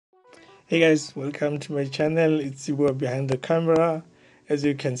Hey guys, welcome to my channel. It's Iwo behind the camera. As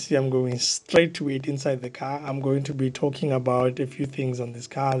you can see, I'm going straight to it inside the car. I'm going to be talking about a few things on this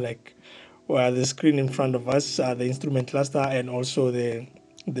car, like the screen in front of us, the instrument cluster, and also the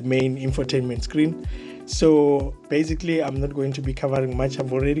main infotainment screen. So basically, I'm not going to be covering much.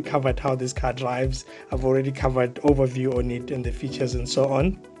 I've already covered how this car drives. I've already covered overview on it and the features and so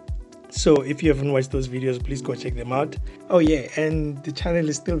on. So if you haven't watched those videos, please go check them out. Oh yeah, and the channel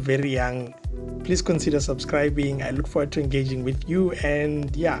is still very young. Please consider subscribing. I look forward to engaging with you,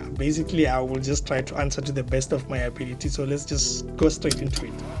 and yeah, basically I will just try to answer to the best of my ability. So let's just go straight into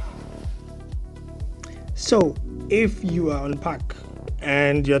it. So if you are on park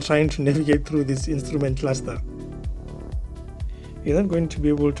and you're trying to navigate through this instrument cluster, you're not going to be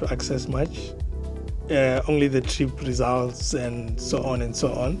able to access much, only the trip results and so on and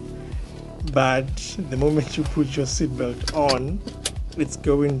so on. But the moment you put your seatbelt on, it's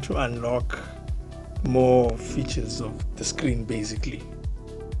going to unlock more features of the screen basically.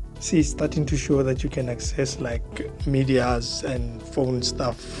 See, it's starting to show that you can access like medias and phone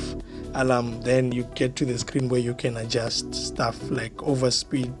stuff, alarm. Then you get to the screen where you can adjust stuff like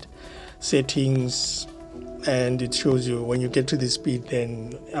overspeed settings, and it shows you when you get to the speed,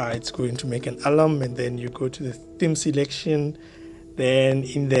 then it's going to make an alarm, and then you go to the theme selection. Then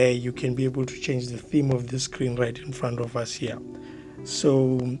in there you can be able to change the theme of the screen right in front of us here.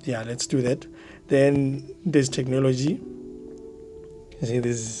 So yeah, let's do that. Then there's technology. You see,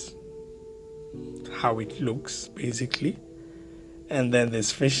 this is how it looks basically. And then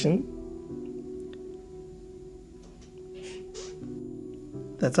there's fashion.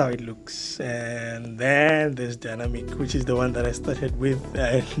 That's how it looks. And then there's dynamic, which is the one that I started with,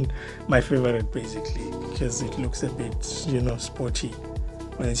 and my favorite basically, because it looks a bit, sporty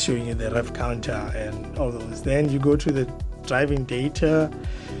when it's showing you the rev counter and all those. Then you go to the driving data.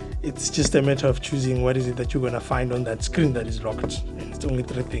 It's just a matter of choosing what is it that you're going to find on that screen that is locked, and it's only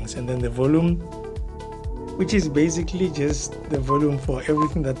 3 things. And then the volume, which is basically just the volume for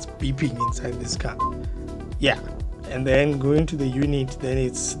everything that's beeping inside this car. Yeah. And then going to the unit, then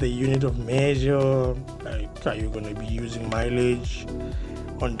it's the unit of measure. Like, are you going to be using mileage,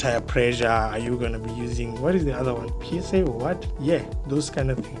 on tire pressure? Are you going to be using, what is the other one, PSA or what? Yeah, those kind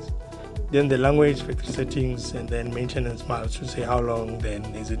of things. Then the language, factory settings, and then maintenance miles to say how long then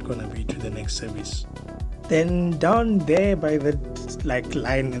is it going to be to the next service. Then down there by the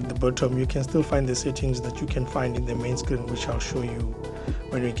line at the bottom, you can still find the settings that you can find in the main screen, which I'll show you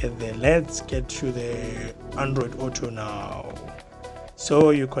when we get there. Let's get to the Android Auto now.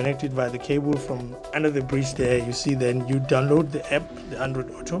 So you connect it via the cable from under the bridge there. You see, then you download the app, the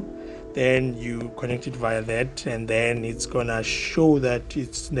Android Auto. Then you connect it via that, and then it's gonna show that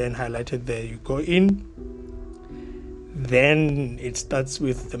it's then highlighted there. You go in, then it starts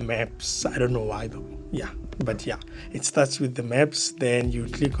with the maps. I don't know why though. Yeah, but yeah, it starts with the maps. Then you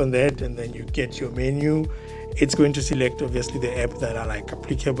click on that, and then you get your menu. It's going to select obviously the apps that are like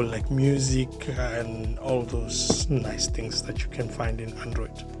applicable, like music and all those nice things that you can find in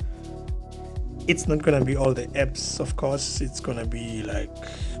Android. It's not gonna be all the apps, of course. It's gonna be like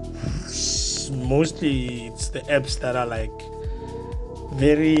mostly it's the apps that are like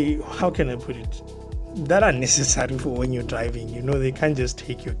very, how can I put it, that are necessary for when you're driving. They can't just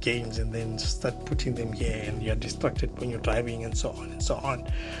take your games and then start putting them here and you're distracted when you're driving and so on and so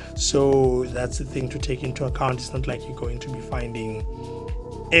on. So that's the thing to take into account. It's not like you're going to be finding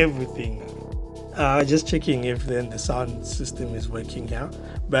everything. Just checking if then the sound system is working here,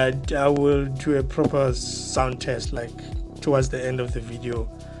 but I will do a proper sound test like towards the end of the video.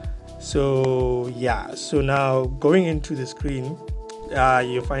 So yeah, so now going into the screen,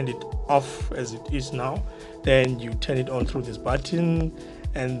 you find it off as it is now. Then you turn it on through this button,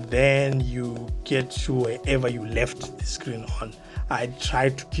 and then you get to wherever you left the screen on. I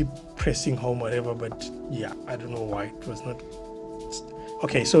tried to keep pressing home whatever, but yeah, I don't know why it was not.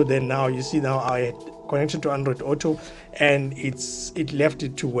 Okay, so then now you see, now I had connected to Android Auto, and it left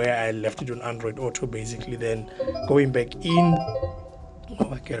it to where I left it on Android Auto basically. Then going back in,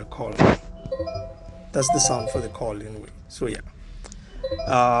 I get a call. That's the sound for the call anyway. So yeah.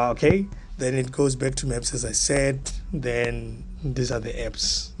 Okay, then it goes back to maps as I said. Then these are the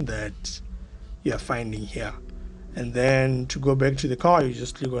apps that you are finding here, and then to go back to the car, you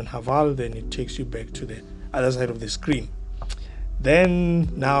just click on Haval. Then it takes you back to the other side of the screen. Then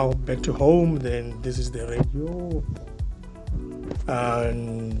now back to home. Then this is the radio,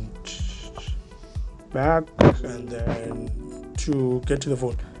 and back, and then to get to the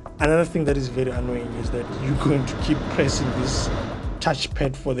phone. Another thing that is very annoying is that you're going to keep pressing this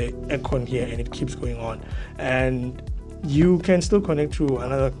touchpad for the icon here, and it keeps going on. And you can still connect to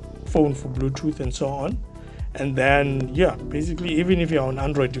another phone for Bluetooth and so on. And then, yeah, basically, even if you're on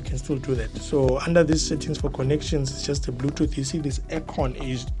Android, you can still do that. So under these settings for connections, it's just a Bluetooth. You see this icon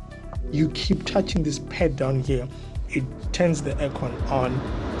is, you keep touching this pad down here, it turns the icon on.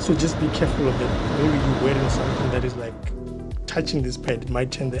 So just be careful of it. Maybe you're wearing something that is like touching this pad, it might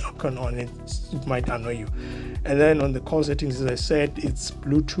turn the icon on, it might annoy you. And then on the call settings, as I said, it's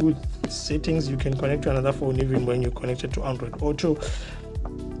Bluetooth settings. You can connect to another phone even when you're connected to Android Auto.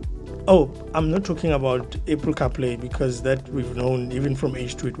 Oh, I'm not talking about Apple CarPlay, because that we've known even from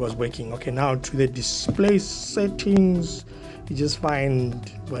H2 it was working. Okay, now to the display settings, you just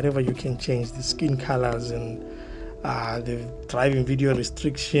find whatever you can change, the skin colors and the driving video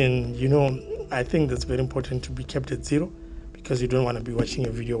restriction. You know, I think that's very important to be kept at 0, because you don't want to be watching a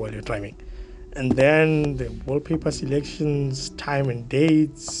video while you're driving. And then the wallpaper selections, time and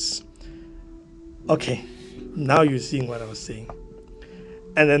dates. Okay, now you're seeing what I was saying.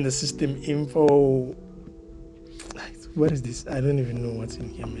 And then the system info. What is this? I don't even know what's in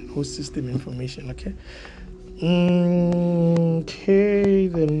here, man. Host system information. Okay. Okay,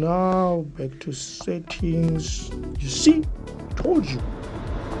 then now back to settings. You see, told you.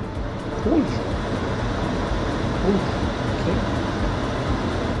 Okay.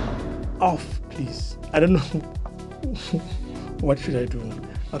 Off, please. I don't know. What should I do?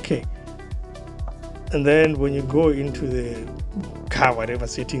 Okay. And then when you go into the car, whatever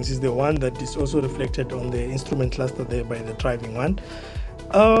settings is the one that is also reflected on the instrument cluster there by the driving one.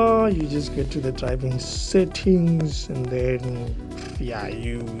 You just get to the driving settings, and then yeah,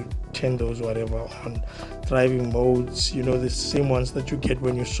 you turn those whatever on. Driving modes, you know, the same ones that you get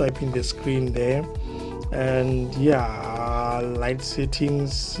when you're swiping the screen there. And yeah, light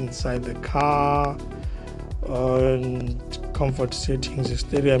settings inside the car, and comfort settings,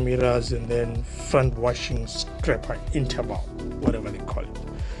 exterior mirrors, and then front washing scraper interval, whatever they call it.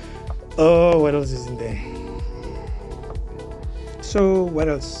 What else is in there? So what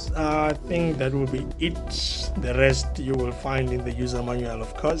else? I think that will be it. The rest you will find in the user manual,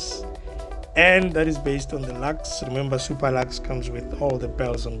 of course, and that is based on the Lux. Remember, Super Lux comes with all the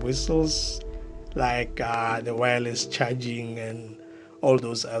bells and whistles, like the wireless charging and all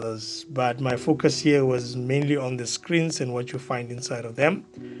those others. But my focus here was mainly on the screens and what you find inside of them.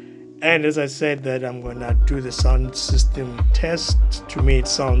 And as I said, that I'm gonna do the sound system test. To me, it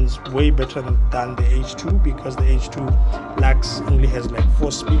sounds way better than the H2, because the H2 Lux only has like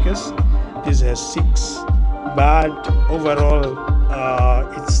 4 speakers. This has 6. But overall,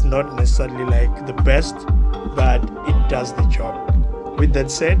 it's not necessarily like the best, but it does the job. With that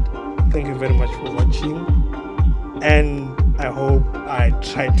said, thank you very much for watching, and I hope I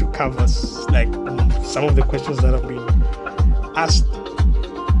tried to cover like some of the questions that have been asked.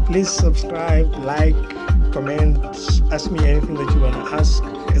 Please subscribe, like, comment, ask me anything that you want to ask.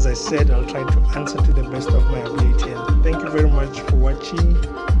 As I said, I'll try to answer to the best of my ability. And thank you very much for watching.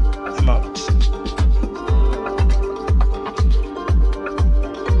 I'm out.